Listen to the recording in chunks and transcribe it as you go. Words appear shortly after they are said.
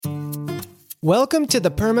Welcome to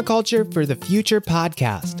the Permaculture for the Future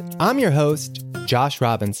podcast. I'm your host, Josh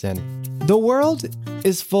Robinson. The world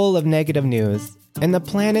is full of negative news, and the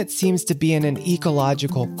planet seems to be in an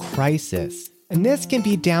ecological crisis. And this can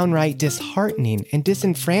be downright disheartening and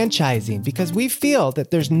disenfranchising because we feel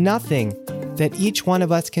that there's nothing that each one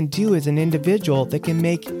of us can do as an individual that can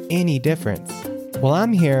make any difference. Well,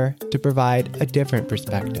 I'm here to provide a different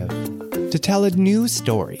perspective, to tell a new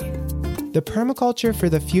story. The Permaculture for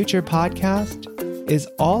the Future podcast is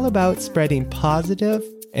all about spreading positive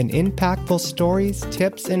and impactful stories,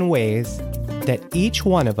 tips, and ways that each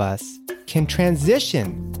one of us can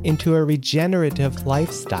transition into a regenerative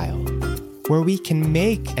lifestyle where we can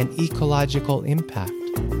make an ecological impact.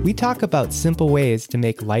 We talk about simple ways to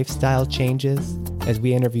make lifestyle changes as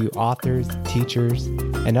we interview authors, teachers,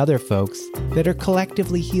 and other folks that are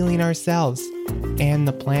collectively healing ourselves and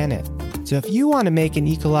the planet. So if you want to make an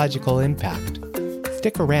ecological impact,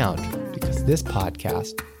 stick around because this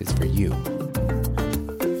podcast is for you.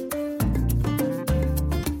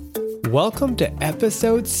 Welcome to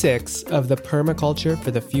episode 6 of the Permaculture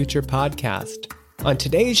for the Future podcast. On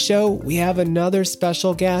today's show, we have another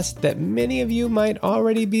special guest that many of you might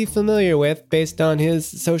already be familiar with based on his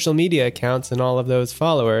social media accounts and all of those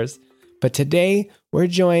followers. But today, we're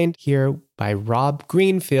joined here by Rob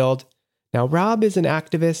Greenfield. Now, Rob is an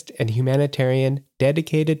activist and humanitarian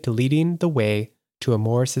dedicated to leading the way to a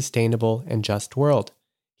more sustainable and just world.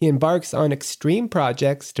 He embarks on extreme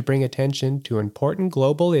projects to bring attention to important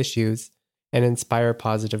global issues and inspire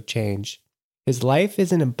positive change. His life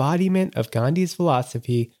is an embodiment of Gandhi's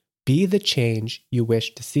philosophy, be the change you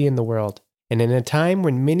wish to see in the world. And in a time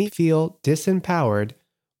when many feel disempowered,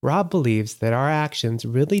 Rob believes that our actions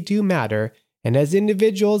really do matter, and as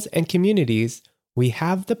individuals and communities, we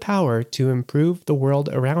have the power to improve the world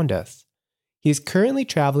around us. He's currently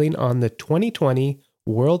traveling on the 2020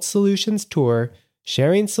 World Solutions Tour,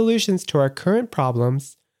 sharing solutions to our current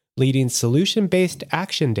problems, leading solution-based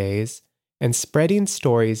action days, and spreading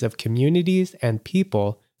stories of communities and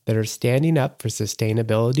people that are standing up for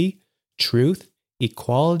sustainability, truth,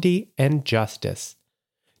 equality, and justice.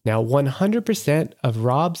 Now, 100% of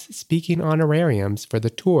Rob's speaking honorariums for the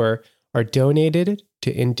tour are donated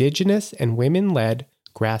to Indigenous and women-led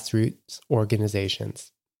grassroots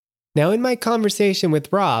organizations. Now, in my conversation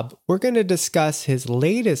with Rob, we're going to discuss his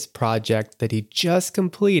latest project that he just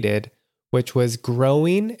completed, which was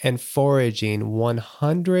growing and foraging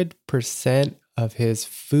 100% of his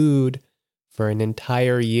food for an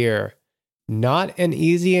entire year. Not an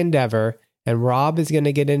easy endeavor, and Rob is going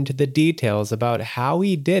to get into the details about how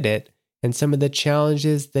he did it and some of the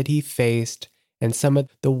challenges that he faced and some of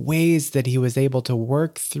the ways that he was able to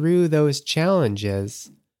work through those challenges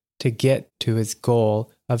to get to his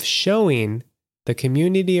goal of showing the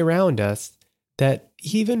community around us that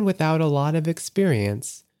even without a lot of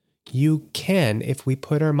experience, you can, if we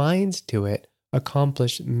put our minds to it,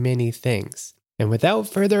 accomplish many things. And without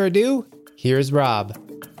further ado, here's Rob.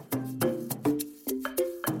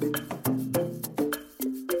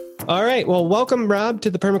 All right. Well, welcome, Rob, to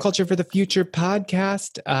the Permaculture for the Future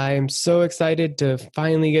podcast. I'm so excited to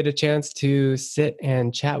finally get a chance to sit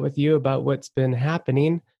and chat with you about what's been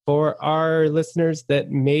happening. For our listeners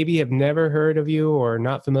that maybe have never heard of you or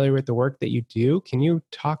not familiar with the work that you do, can you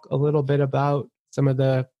talk a little bit about some of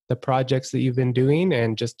the projects that you've been doing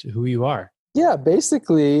and just who you are? Yeah,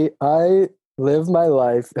 basically, I live my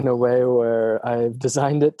life in a way where I've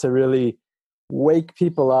designed it to really wake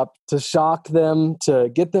people up, to shock them, to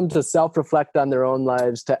get them to self-reflect on their own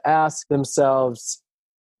lives, to ask themselves,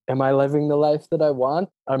 am I living the life that I want?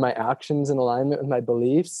 Are my actions in alignment with my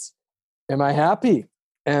beliefs? Am I happy?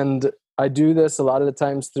 And I do this a lot of the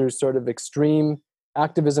times through sort of extreme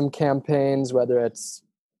activism campaigns, whether it's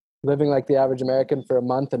living like the average American for a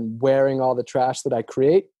month and wearing all the trash that I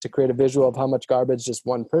create to create a visual of how much garbage just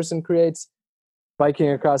one person creates, biking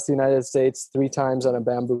across the United States 3 times on a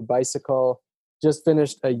bamboo bicycle, just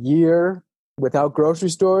finished a year without grocery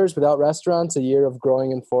stores, without restaurants, a year of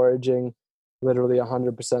growing and foraging literally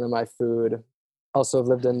 100% of my food. Also have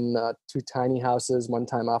lived in 2 tiny houses, one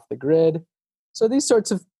time off the grid. So these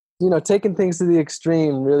sorts of, taking things to the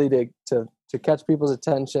extreme really to catch people's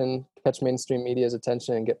attention, catch mainstream media's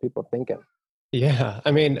attention and get people thinking. Yeah.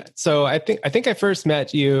 I mean, so I think I first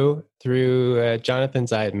met you through Jonathan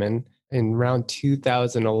Zeidman in around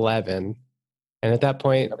 2011. And at that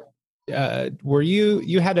point, were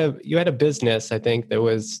you had a business, I think, that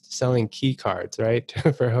was selling key cards, right?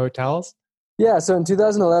 For hotels? Yeah. So in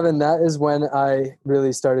 2011, that is when I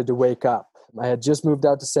really started to wake up. I had just moved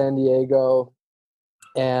out to San Diego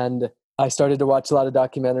and I started to watch a lot of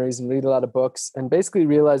documentaries and read a lot of books, and basically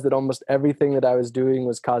realized that almost everything that I was doing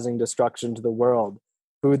was causing destruction to the world.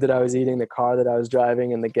 Food that I was eating, the car that I was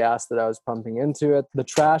driving, and the gas that I was pumping into it, the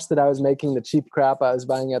trash that I was making, the cheap crap I was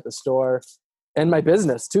buying at the store, and my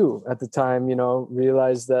business too. At the time,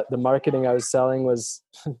 realized that the marketing I was selling was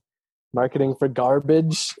marketing for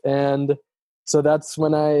garbage. And so that's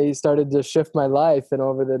when I started to shift my life. And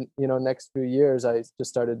over the next few years, I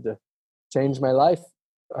just started to change my life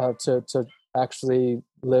to actually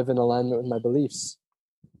live in alignment with my beliefs.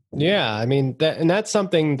 Yeah, I mean that's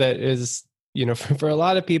something that is, for a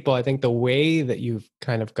lot of people, I think the way that you've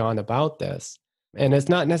kind of gone about this, and it's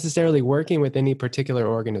not necessarily working with any particular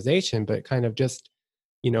organization, but kind of just,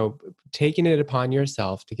 taking it upon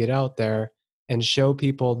yourself to get out there and show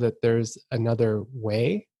people that there's another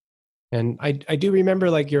way. And I do remember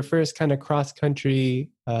like your first kind of cross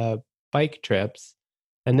country bike trips.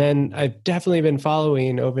 And then I've definitely been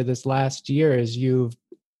following over this last year as you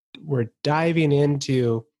were diving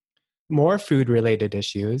into more food related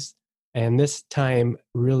issues. And this time,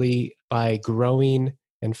 really by growing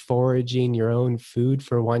and foraging your own food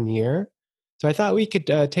for 1 year. So I thought we could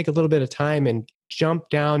take a little bit of time and jump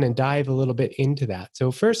down and dive a little bit into that.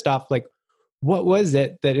 So, first off, like, what was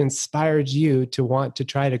it that inspired you to want to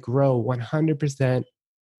try to grow 100%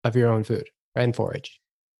 of your own food and forage?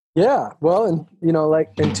 Yeah, well, and like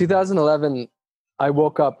in 2011, I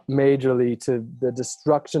woke up majorly to the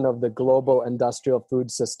destruction of the global industrial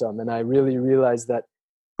food system, and I really realized that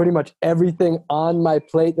pretty much everything on my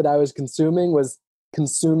plate that I was consuming was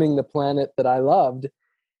consuming the planet that I loved.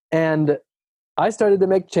 And I started to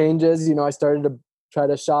make changes. I started to try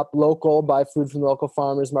to shop local, buy food from the local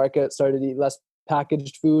farmers market, started to eat less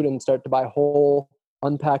packaged food and start to buy whole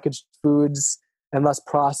unpackaged foods and less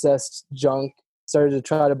processed junk. Started to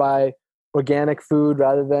try to buy organic food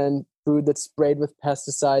rather than food that's sprayed with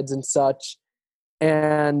pesticides and such.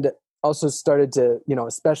 And also started to,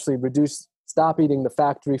 especially stop eating the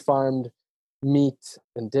factory farmed meat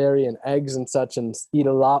and dairy and eggs and such, and eat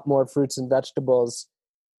a lot more fruits and vegetables.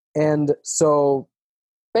 And so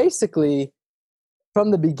basically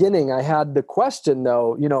from the beginning, I had the question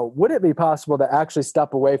though, would it be possible to actually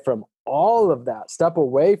step away from all of that, step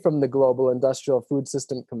away from the global industrial food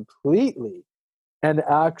system completely, and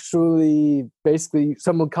actually basically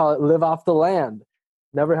some would call it live off the land,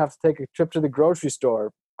 never have to take a trip to the grocery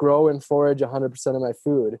store, grow and forage 100% of my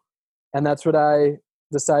food. And that's what I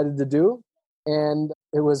decided to do. And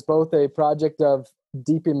it was both a project of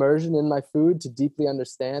deep immersion in my food to deeply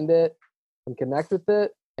understand it and connect with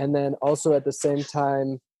it. And then also at the same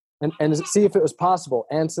time, and see if it was possible,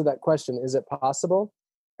 answer that question, is it possible?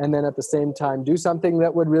 And then at the same time, do something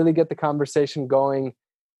that would really get the conversation going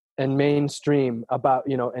and mainstream about,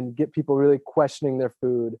 and get people really questioning their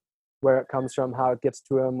food, where it comes from, how it gets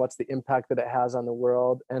to them, what's the impact that it has on the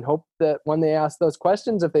world, and hope that when they ask those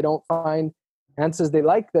questions, if they don't find answers they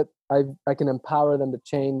like, that I can empower them to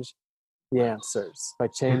change the answers by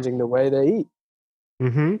changing the way they eat.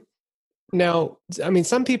 Mm-hmm. Now, I mean,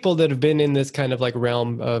 some people that have been in this kind of like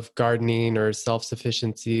realm of gardening or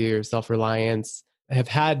self-sufficiency or self-reliance have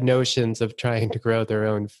had notions of trying to grow their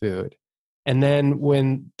own food. And then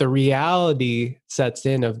when the reality sets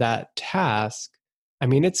in of that task, I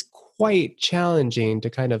mean, it's quite challenging to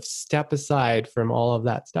kind of step aside from all of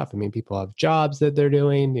that stuff. I mean, people have jobs that they're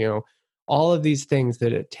doing, all of these things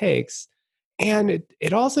that it takes. And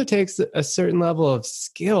it also takes a certain level of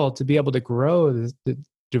skill to be able to grow the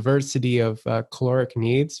diversity of caloric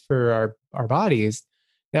needs for our bodies.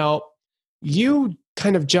 Now, you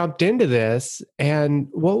kind of jumped into this, and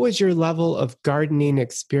what was your level of gardening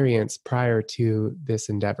experience prior to this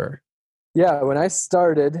endeavor? Yeah, when I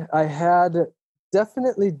started, I had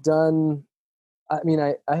definitely done,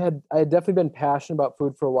 I had definitely been passionate about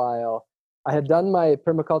food for a while. I had done my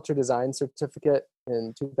permaculture design certificate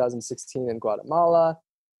in 2016 in Guatemala.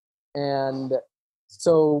 And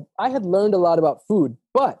so I had learned a lot about food,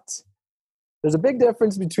 but there's a big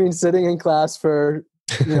difference between sitting in class for,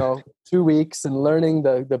 2 weeks and learning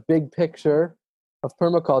the big picture of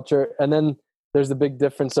permaculture. And then there's the big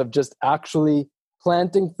difference of just actually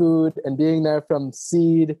planting food and being there from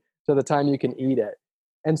seed to the time you can eat it.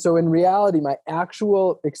 And so in reality, my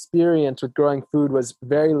actual experience with growing food was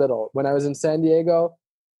very little. When I was in San Diego,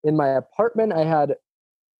 in my apartment, I had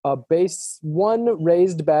one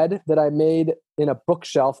raised bed that I made in a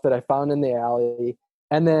bookshelf that I found in the alley.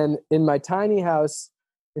 And then in my tiny house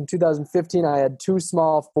in 2015, I had 2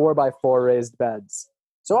 small 4x4 raised beds.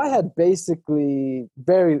 So I had basically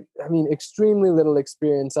extremely little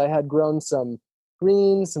experience. I had grown some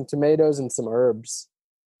greens, some tomatoes, and some herbs.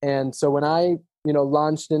 And so when I,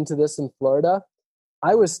 launched into this in Florida,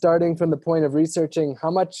 I was starting from the point of researching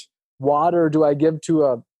how much water do I give to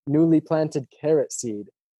a newly planted carrot seed?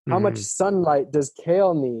 How much sunlight does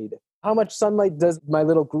kale need? How much sunlight does my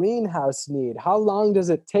little greenhouse need? How long does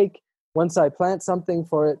it take once I plant something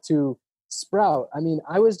for it to sprout? I mean,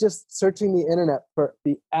 I was just searching the internet for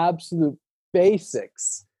the absolute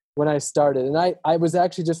basics when I started. And I was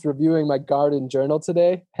actually just reviewing my garden journal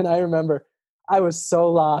today. And I remember I was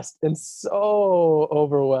so lost and so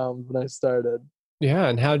overwhelmed when I started. Yeah.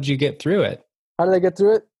 And how did you get through it? How did I get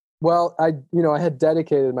through it? Well, I had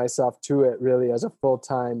dedicated myself to it really as a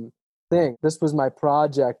full-time thing. This was my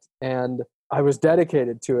project and I was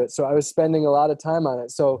dedicated to it. So I was spending a lot of time on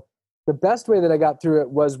it. So the best way that I got through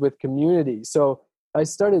it was with community. So I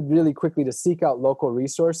started really quickly to seek out local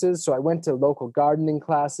resources. So I went to local gardening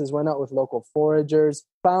classes, went out with local foragers,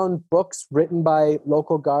 found books written by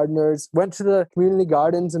local gardeners, went to the community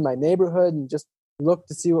gardens in my neighborhood and just looked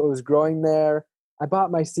to see what was growing there. I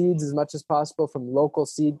bought my seeds as much as possible from local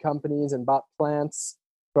seed companies and bought plants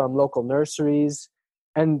from local nurseries.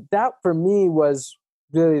 And that for me was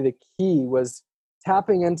really the key, was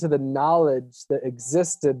tapping into the knowledge that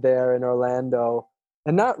existed there in Orlando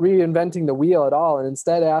and not reinventing the wheel at all. And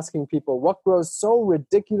instead asking people what grows so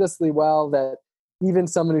ridiculously well that even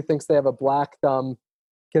someone who thinks they have a black thumb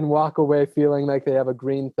can walk away feeling like they have a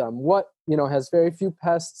green thumb. What, has very few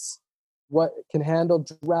pests, what can handle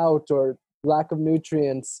drought or lack of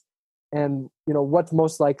nutrients, and what's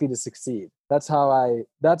most likely to succeed. That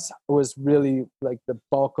was really like the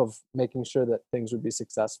bulk of making sure that things would be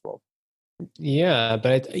successful. Yeah,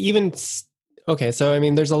 but okay, so I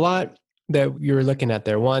mean there's a lot that you're looking at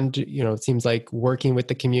there. One, it seems like working with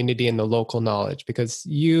the community and the local knowledge, because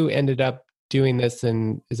you ended up doing this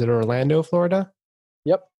is it Orlando, Florida?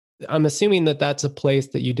 Yep. I'm assuming that that's a place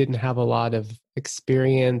that you didn't have a lot of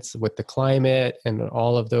experience with the climate and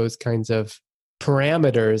all of those kinds of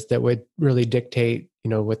parameters that would really dictate,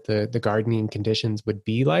 what the gardening conditions would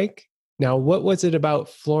be like. Now, what was it about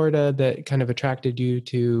Florida that kind of attracted you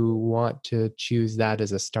to want to choose that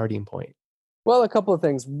as a starting point? Well, a couple of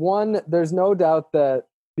things. One, there's no doubt that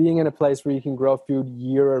being in a place where you can grow food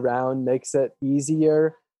year around makes it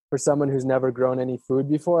easier for someone who's never grown any food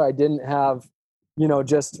before. I didn't have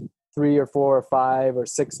just 3 or 4 or 5 or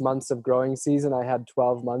 6 months of growing season. I had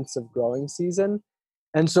 12 months of growing season.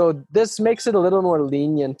 And so this makes it a little more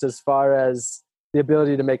lenient as far as the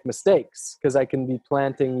ability to make mistakes, because I can be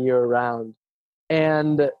planting year round.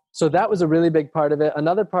 And so that was a really big part of it.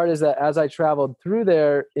 Another part is that as I traveled through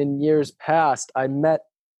there in years past, I met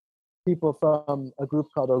people from a group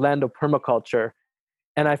called Orlando Permaculture.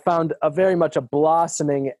 And I found very much a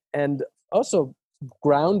blossoming and also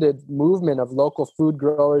grounded movement of local food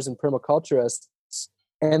growers and permaculturists.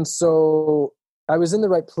 And so I was in the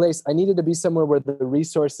right place. I needed to be somewhere where the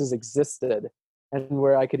resources existed and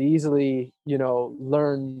where I could easily,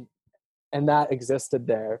 learn, and that existed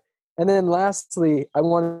there. And then lastly, I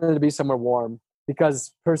wanted to be somewhere warm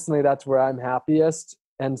because personally that's where I'm happiest.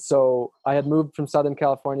 And so I had moved from Southern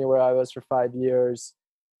California where I was for 5 years.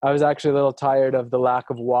 I was actually a little tired of the lack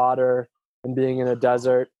of water and being in a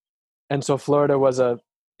desert. And so Florida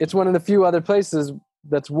it's one of the few other places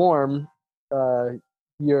that's warm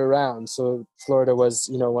year round. So Florida was,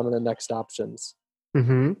 one of the next options.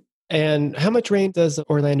 Mm-hmm. And how much rain does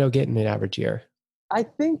Orlando get in an average year? I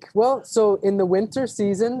think, so in the winter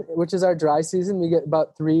season, which is our dry season, we get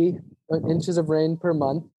about 3 inches of rain per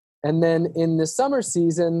month. And then in the summer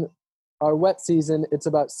season, our wet season, it's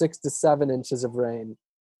about 6 to 7 inches of rain.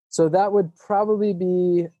 So that would probably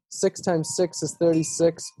be 6 times 6 is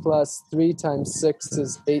 36 plus 3 times 6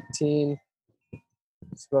 is 18.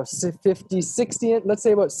 It's about 50, 60, let's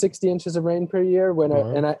say about 60 inches of rain per year. Where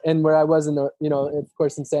I was in of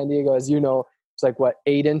course in San Diego, as it's like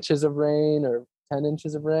 8 inches of rain or 10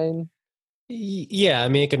 inches of rain. Yeah, I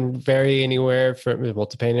mean, it can vary anywhere from,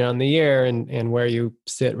 depending on the year and where you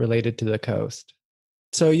sit related to the coast.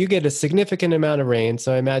 So you get a significant amount of rain.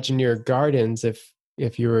 So I imagine your gardens, if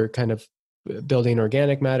you were kind of building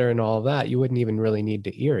organic matter and all of that, you wouldn't even really need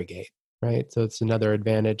to irrigate, right? So it's another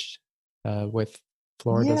advantage with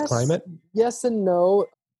Florida's climate. Yes and no.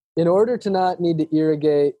 In order to not need to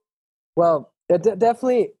irrigate,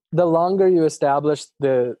 definitely the longer you establish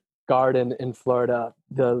the garden in Florida,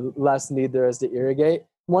 the less need there is to irrigate.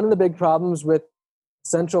 One of the big problems with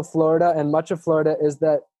Central Florida and much of Florida is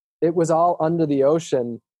that it was all under the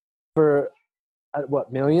ocean for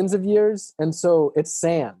millions of years, and so it's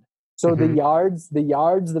sand. So the yards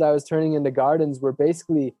that I was turning into gardens were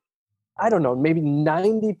basically, I don't know, maybe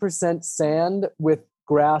 90% sand with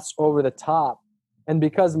grass over the top. And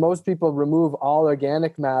because most people remove all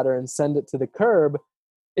organic matter and send it to the curb,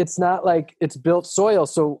 it's not like it's built soil.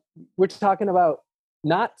 So we're talking about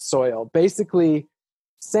not soil, basically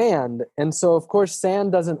sand. And so, of course,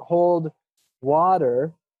 sand doesn't hold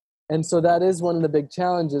water. And so that is one of the big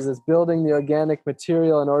challenges, is building the organic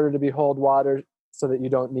material in order to hold water so that you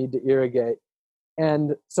don't need to irrigate.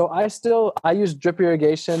 And so I use drip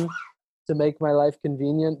irrigation to make my life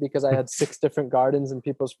convenient, because I had 6 different gardens in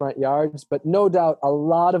people's front yards. But no doubt a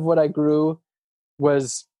lot of what I grew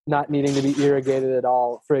was not needing to be irrigated at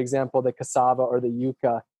all. For example, the cassava or the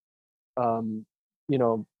yucca,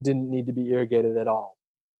 didn't need to be irrigated at all.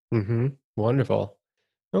 Mm-hmm. Wonderful.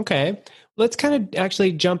 Okay. Let's kind of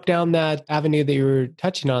actually jump down that avenue that you were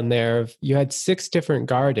touching on there. You had 6 different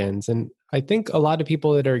gardens. And I think a lot of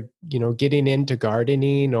people that are, getting into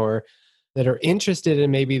gardening or that are interested in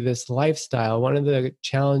maybe this lifestyle, one of the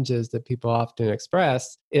challenges that people often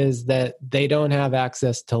express is that they don't have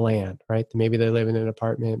access to land, right? Maybe they live in an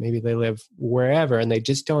apartment, maybe they live wherever, and they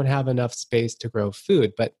just don't have enough space to grow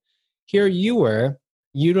food. But here you were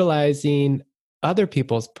utilizing other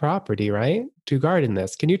people's property, right, to garden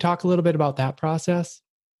this. Can you talk a little bit about that process?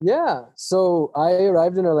 Yeah. So I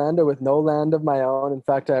arrived in Orlando with no land of my own. In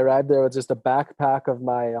fact, I arrived there with just a backpack of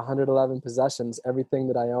my 111 possessions, everything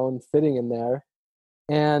that I own fitting in there.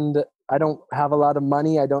 And I don't have a lot of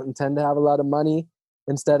money. I don't intend to have a lot of money.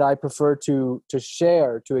 Instead, I prefer to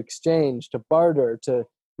share, to exchange, to barter, to,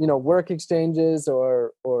 work exchanges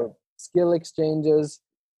or skill exchanges.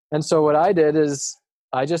 And so what I did is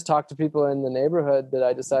I just talked to people in the neighborhood that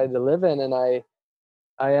I decided to live in, and I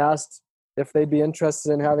asked if they'd be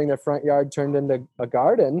interested in having their front yard turned into a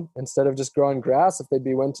garden instead of just growing grass, if they'd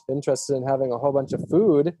be interested in having a whole bunch of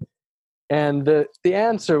food. And the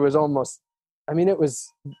answer was it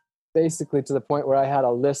was basically to the point where I had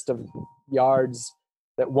a list of yards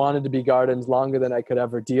that wanted to be gardens longer than I could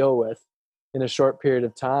ever deal with in a short period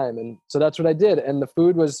of time. And so that's what I did. And the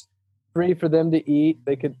food was free for them to eat.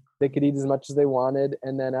 They could eat as much as they wanted.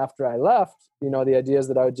 And then after I left, the idea is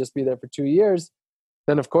that I would just be there for 2 years.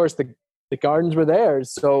 Then, of course, the gardens were theirs,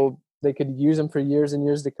 so they could use them for years and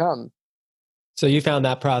years to come. So you found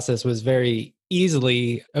that process was very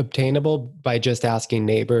easily obtainable by just asking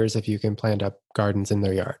neighbors if you can plant up gardens in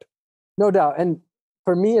their yard. No doubt. And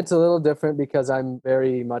for me, it's a little different because I'm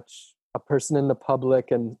very much a person in the public,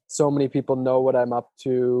 and so many people know what I'm up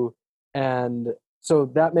to. And so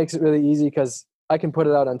that makes it really easy because I can put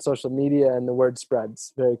it out on social media and the word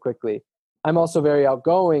spreads very quickly. I'm also very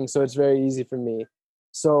outgoing, so it's very easy for me.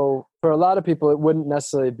 So for a lot of people, it wouldn't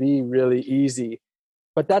necessarily be really easy.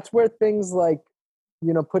 But that's where things like,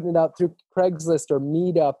 putting it out through Craigslist or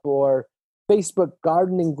Meetup or Facebook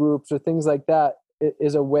gardening groups or things like that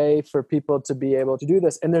is a way for people to be able to do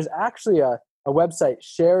this. And there's actually a website,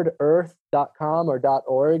 sharedearth.com or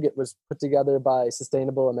 .org. It was put together by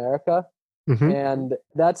Sustainable America. Mm-hmm. And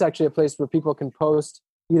that's actually a place where people can post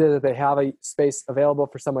either that they have a space available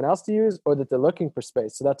for someone else to use or that they're looking for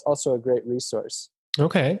space. So that's also a great resource.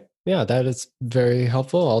 Okay. Yeah, that is very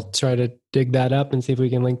helpful. I'll try to dig that up and see if we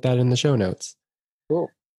can link that in the show notes. Cool.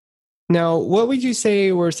 Now, what would you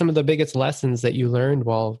say were some of the biggest lessons that you learned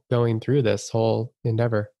while going through this whole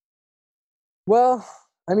endeavor? Well,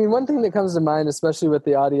 one thing that comes to mind, especially with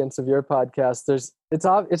the audience of your podcast,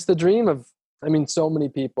 it's the dream of, so many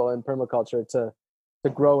people in permaculture to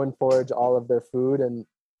grow and forage all of their food and,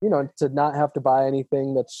 to not have to buy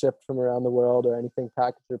anything that's shipped from around the world or anything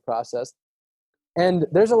packaged or processed. And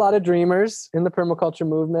there's a lot of dreamers in the permaculture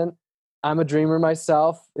movement. I'm a dreamer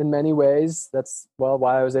myself in many ways. That's,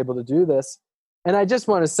 why I was able to do this. And I just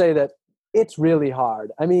want to say that it's really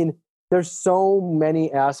hard. There's so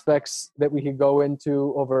many aspects that we could go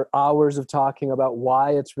into over hours of talking about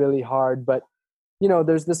why it's really hard. But,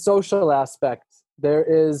 there's the social aspect. There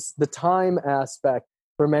is the time aspect.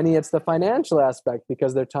 For many, it's the financial aspect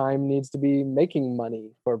because their time needs to be making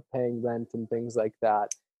money for paying rent and things like that.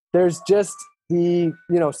 There's just the,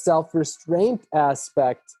 self-restraint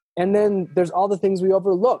aspect. And then there's all the things we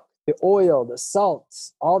overlook, the oil, the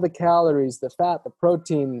salts, all the calories, the fat, the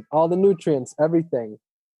protein, all the nutrients, everything.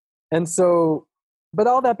 And so, but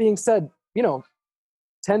all that being said,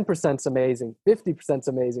 10%'s amazing, 50%'s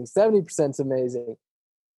amazing, 70%'s amazing.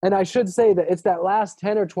 And I should say that it's that last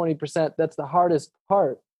 10 or 20% that's the hardest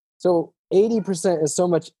part. So 80% is so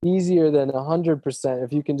much easier than 100%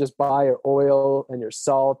 if you can just buy your oil and your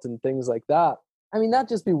salt and things like that. That'd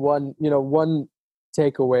just be one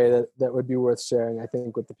takeaway that would be worth sharing, I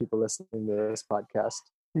think, with the people listening to this podcast.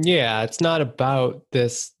 Yeah, it's not about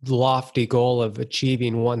this lofty goal of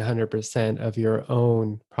achieving 100% of your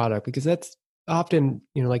own product, because that's often,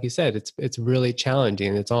 like you said, it's really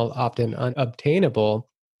challenging. It's all often unobtainable.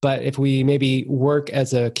 But if we maybe work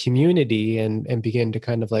as a community and begin to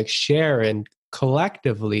kind of like share and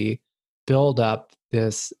collectively build up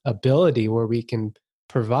this ability where we can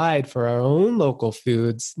provide for our own local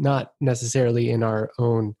foods, not necessarily in our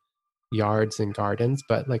own yards and gardens,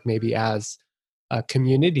 but like maybe as a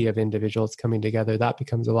community of individuals coming together, that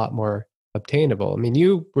becomes a lot more obtainable. I mean,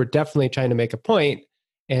 you were definitely trying to make a point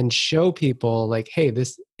and show people like, hey,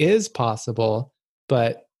 this is possible.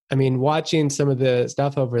 But I mean, watching some of the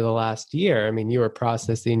stuff over the last year, I mean, you were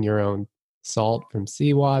processing your own salt from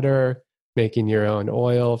seawater, making your own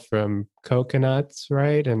oil from coconuts,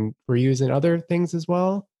 right? And we're using other things as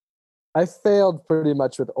well. I failed pretty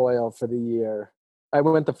much with oil for the year. I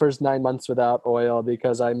went the first 9 months without oil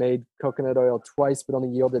because I made coconut oil twice, but only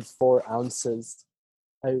yielded 4 ounces.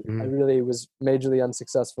 I really was majorly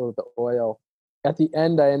unsuccessful with the oil. At the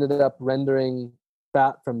end, I ended up rendering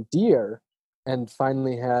fat from deer and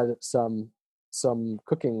finally had some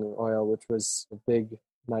cooking oil, which was a big,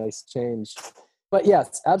 nice change. But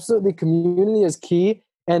yes, absolutely, community is key.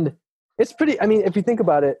 And it's pretty, I mean, if you think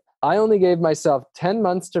about it, I only gave myself 10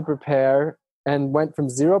 months to prepare and went from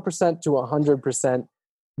 0% to 100%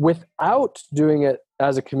 without doing it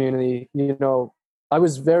as a community. You know, I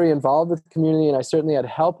was very involved with the community and I certainly had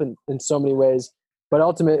help in so many ways. But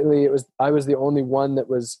ultimately, I was the only one that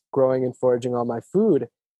was growing and foraging all my food.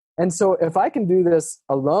 And so if I can do this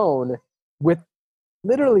alone with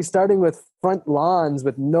literally starting with front lawns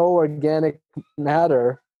with no organic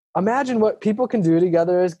matter, imagine what people can do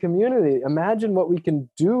together as community. Imagine what we can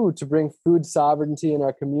do to bring food sovereignty in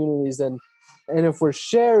our communities. And if we're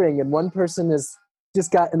sharing and one person has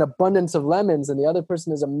just got an abundance of lemons and the other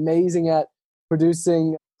person is amazing at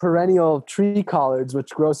producing perennial tree collards, which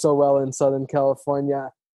grow so well in Southern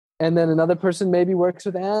California, and then another person maybe works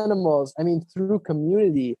with animals. I mean, through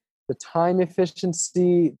community, the time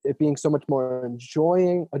efficiency, it being so much more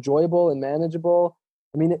enjoyable and manageable.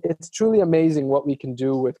 I mean, it's truly amazing what we can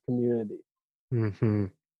do with community. Mm-hmm.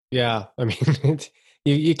 Yeah, I mean,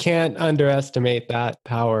 you can't underestimate that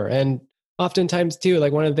power. And oftentimes, too,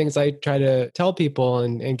 like one of the things I try to tell people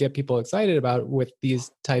and get people excited about with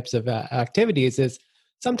these types of activities is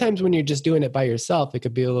sometimes when you're just doing it by yourself, it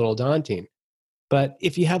could be a little daunting. But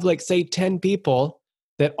if you have, like, say, 10 people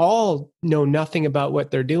that all know nothing about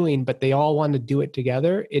what they're doing, but they all want to do it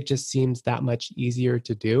together, it just seems that much easier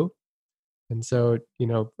to do. And so, you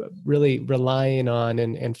know, really relying on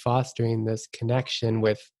and fostering this connection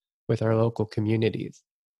with our local communities.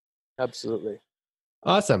 Absolutely.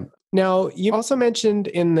 Awesome. Now, you also mentioned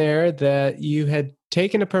in there that you had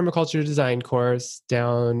taken a permaculture design course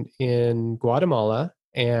down in Guatemala.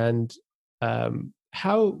 And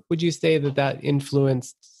how would you say that that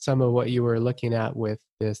influenced some of what you were looking at with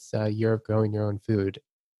this year of growing your own food?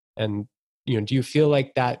 And, you know, do you feel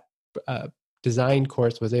like that design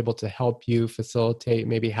course was able to help you facilitate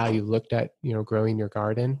maybe how you looked at, you know, growing your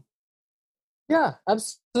garden? Yeah,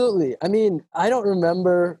 absolutely. I mean, I don't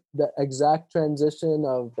remember the exact transition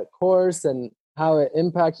of the course and how it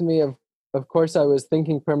impacted me. Of course, I was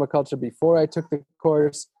thinking permaculture before I took the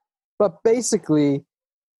course, but basically,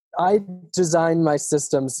 I designed my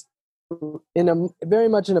systems in a very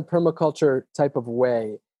much in a permaculture type of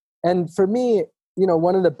way. And for me, you know,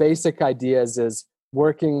 one of the basic ideas is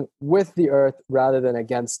working with the earth rather than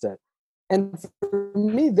against it. And for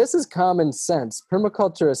me, this is common sense.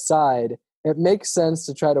 Permaculture aside, it makes sense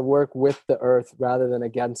to try to work with the earth rather than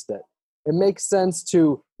against it. It makes sense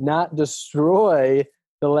to not destroy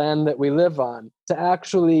the land that we live on, to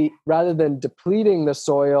actually, rather than depleting the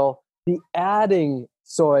soil, be adding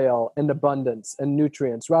soil and abundance and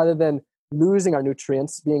nutrients, rather than losing our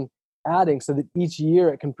nutrients, being adding so that each year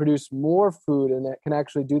it can produce more food and it can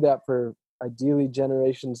actually do that for ideally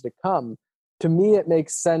generations to come. To me, it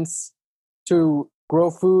makes sense to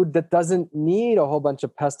grow food that doesn't need a whole bunch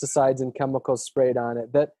of pesticides and chemicals sprayed on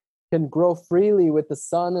it, that can grow freely with the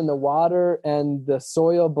sun and the water and the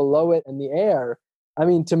soil below it and the air. I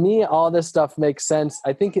mean, to me, all this stuff makes sense.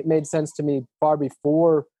 I think it made sense to me far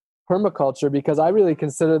before permaculture because I really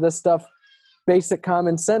consider this stuff basic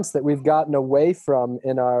common sense that we've gotten away from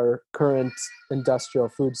in our current industrial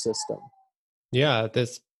food system. Yeah,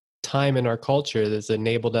 this time in our culture that's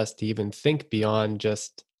enabled us to even think beyond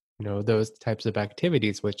just, you know, those types of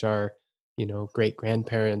activities, which are, you know, great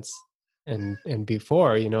grandparents and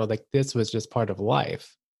before, you know, like this was just part of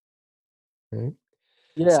life. Right?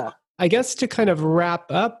 So Yeah. I guess to kind of wrap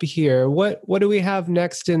up here, what do we have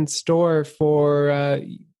next in store for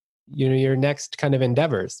you know, your next kind of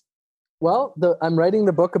endeavors? Well, I'm writing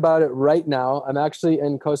the book about it right now. I'm actually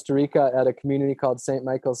in Costa Rica at a community called St.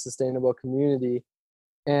 Michael's Sustainable Community.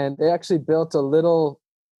 And they actually built a little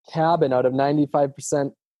cabin out of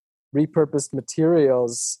 95% repurposed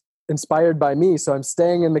materials inspired by me. So I'm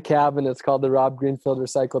staying in the cabin. It's called the Rob Greenfield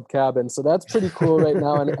Recycled Cabin. So that's pretty cool right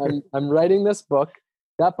now. And I'm writing this book.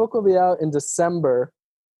 That book will be out in December.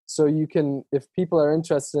 So you can, if people are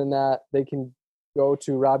interested in that, they can go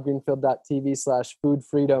to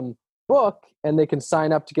robgreenfield.tv/foodfreedombook, and they can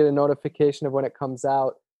sign up to get a notification of when it comes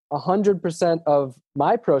out. 100% of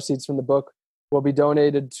my proceeds from the book will be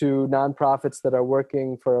donated to nonprofits that are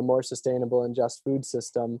working for a more sustainable and just food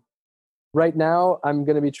system. Right now, I'm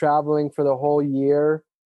going to be traveling for the whole year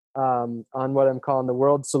on what I'm calling the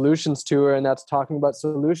World Solutions Tour, and that's talking about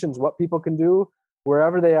solutions, what people can do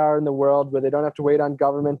wherever they are in the world, where they don't have to wait on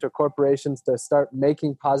government or corporations to start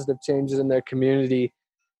making positive changes in their community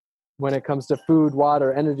when it comes to food,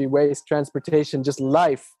 water, energy, waste, transportation, just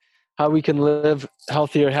life, how we can live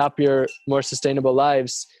healthier, happier, more sustainable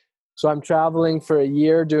lives. So I'm traveling for a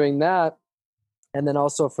year doing that. And then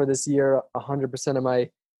also for this year, 100% of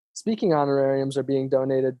my speaking honorariums are being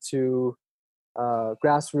donated to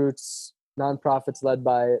grassroots nonprofits led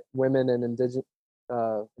by women and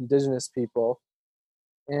indigenous people.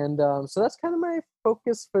 And so that's kind of my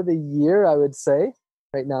focus for the year, I would say,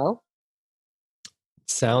 right now.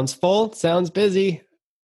 Sounds full. Sounds busy.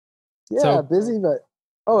 Yeah, busy, but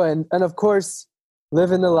and of course,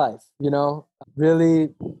 living the life,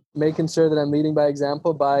 really making sure that I'm leading by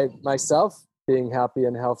example by myself being happy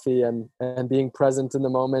and healthy and being present in the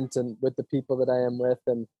moment and with the people that I am with.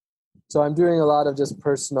 And so I'm doing a lot of just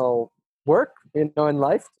personal work, in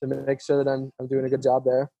life to make sure that I'm doing a good job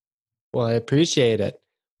there. Well, I appreciate it.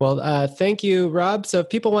 Well, thank you, Rob. So if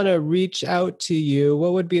people want to reach out to you,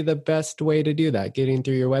 what would be the best way to do that? Getting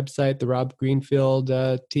through your website, the Rob Greenfield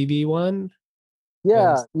TV one?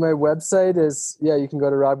 Yeah, my website is, you can go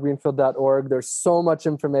to robgreenfield.org. There's so much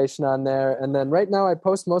information on there. And then right now I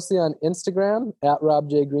post mostly on Instagram at Rob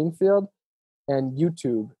J. Greenfield and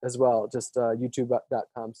YouTube as well, just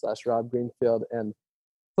youtube.com/RobGreenfield, and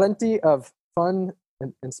plenty of fun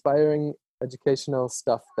and inspiring educational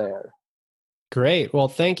stuff there. Great. Well,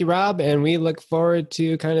 thank you, Rob. And we look forward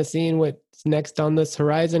to kind of seeing what's next on this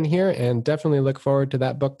horizon here, and definitely look forward to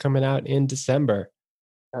that book coming out in December.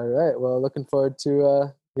 All right. Well, looking forward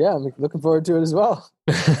to, I'm looking forward to it as well.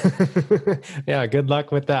 Yeah. Good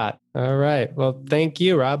luck with that. All right. Well, thank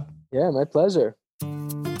you, Rob. Yeah, my pleasure.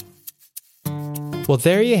 Well,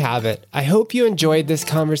 there you have it. I hope you enjoyed this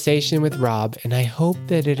conversation with Rob, and I hope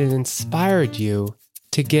that it has inspired you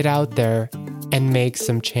to get out there and make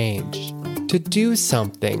some change, to do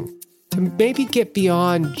something, to maybe get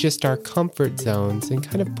beyond just our comfort zones and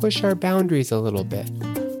kind of push our boundaries a little bit.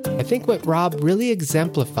 I think what Rob really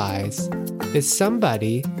exemplifies is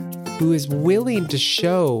somebody who is willing to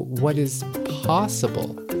show what is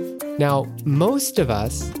possible. Now, most of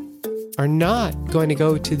us are not going to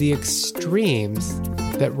go to the extremes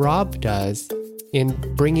that Rob does in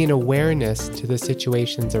bringing awareness to the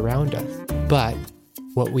situations around us. But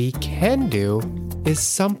what we can do is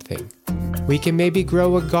something. We can maybe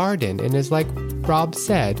grow a garden, and as like Rob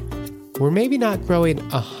said, we're maybe not growing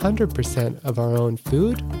 100% of our own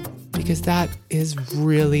food because that is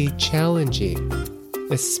really challenging,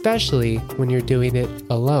 especially when you're doing it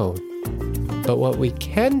alone. But what we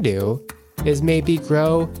can do is maybe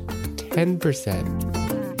grow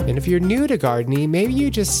 10%. And if you're new to gardening, maybe you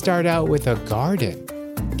just start out with a garden.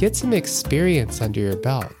 Get some experience under your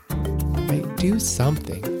belt. Right? Do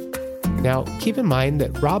something. Now, keep in mind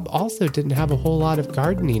that Rob also didn't have a whole lot of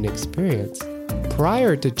gardening experience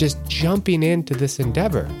prior to just jumping into this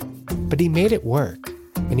endeavor, but he made it work.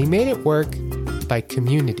 And he made it work by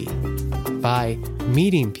community, by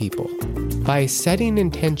meeting people, by setting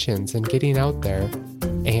intentions and getting out there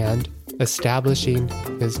and establishing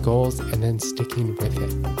his goals and then sticking with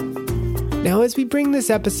it. Now, as we bring this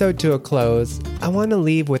episode to a close, I want to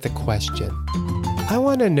leave with a question. I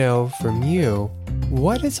want to know from you,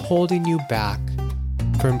 what is holding you back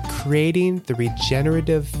from creating the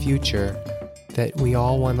regenerative future that we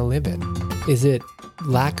all want to live in? Is it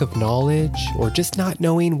lack of knowledge or just not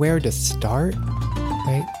knowing where to start?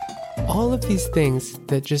 Right? All of these things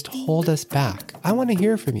that just hold us back. I want to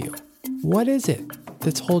hear from you. What is it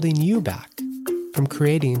that's holding you back from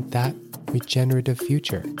creating that regenerative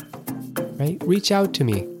future? Right? Reach out to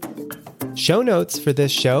me. Show notes for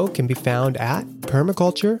this show can be found at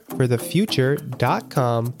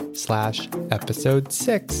permacultureforthefuture.com/episode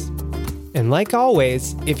 6. And like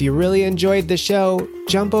always, if you really enjoyed the show,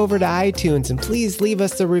 jump over to iTunes and please leave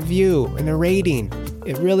us a review and a rating.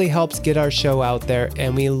 It really helps get our show out there,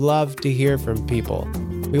 and we love to hear from people.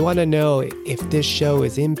 We want to know if this show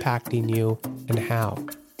is impacting you and how.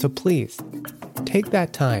 So please, take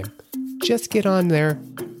that time. Just get on there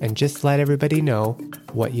and just let everybody know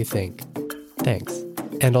what you think. Thanks.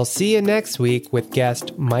 And I'll see you next week with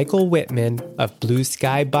guest Michael Whitman of Blue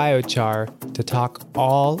Sky Biochar to talk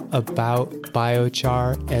all about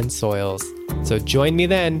biochar and soils. So join me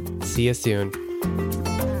then. See you soon.